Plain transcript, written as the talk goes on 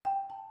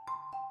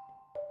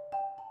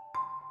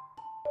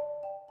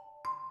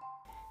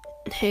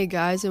Hey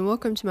guys, and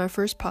welcome to my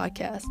first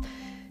podcast.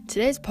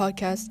 Today's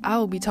podcast, I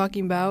will be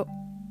talking about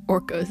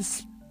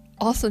orcas,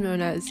 also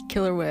known as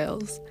killer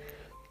whales.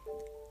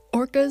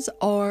 Orcas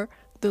are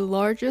the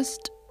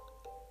largest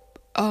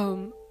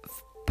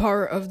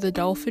part of the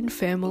dolphin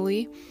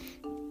family,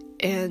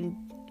 and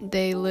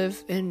they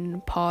live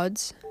in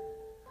pods.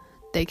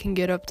 They can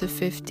get up to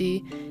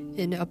 50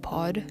 in a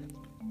pod.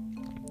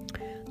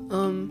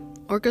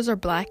 Orcas are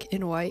black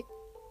and white.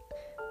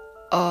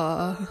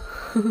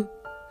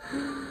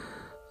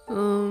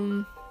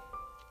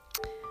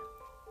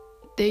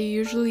 They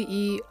usually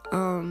eat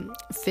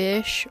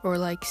fish or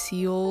like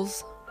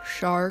seals,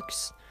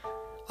 sharks,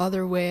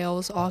 other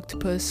whales,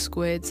 octopus,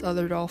 squids,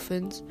 other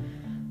dolphins,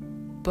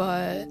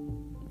 but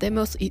they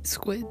mostly eat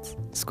seals,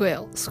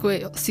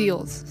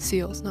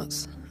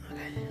 not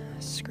okay,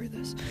 screw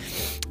this.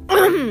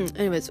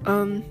 Anyways,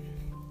 a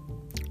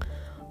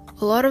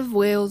lot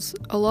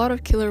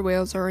of killer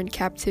whales are in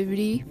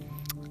captivity,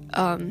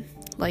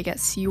 like at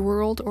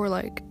SeaWorld or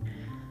like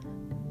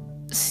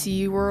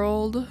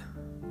SeaWorld.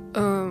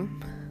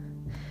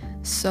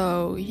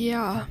 So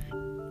yeah.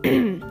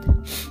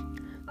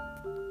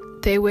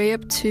 They weigh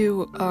up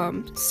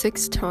to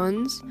 6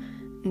 tons,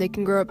 and they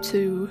can grow up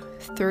to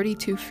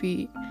 32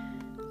 feet,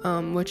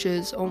 which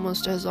is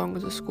almost as long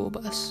as a school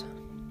bus.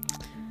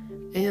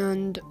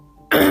 And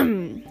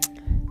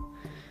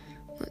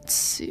let's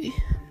see.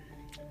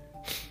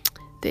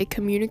 They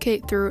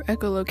communicate through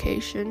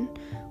echolocation,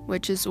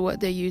 which is what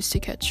they use to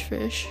catch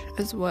fish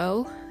as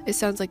well. It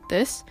sounds like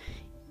this.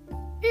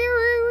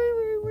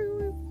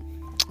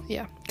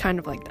 Yeah, kind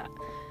of like that.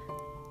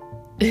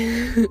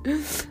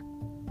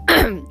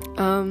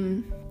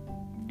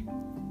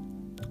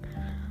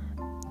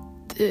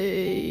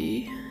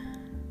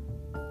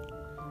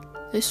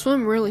 They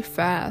swim really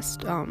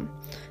fast.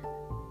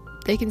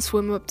 They can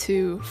swim up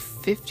to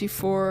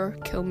 54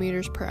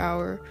 kilometers per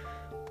hour,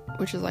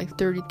 which is like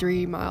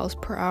 33 miles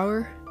per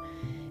hour.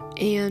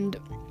 And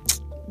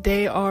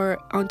they are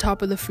on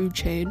top of the food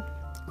chain,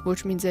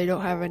 which means they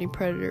don't have any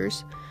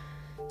predators.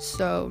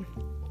 So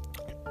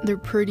they're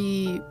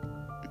pretty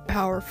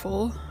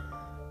powerful.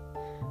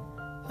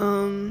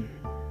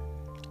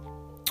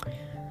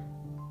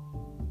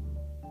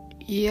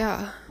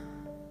 Yeah.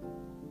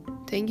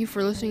 Thank you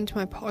for listening to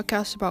my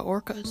podcast about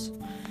orcas.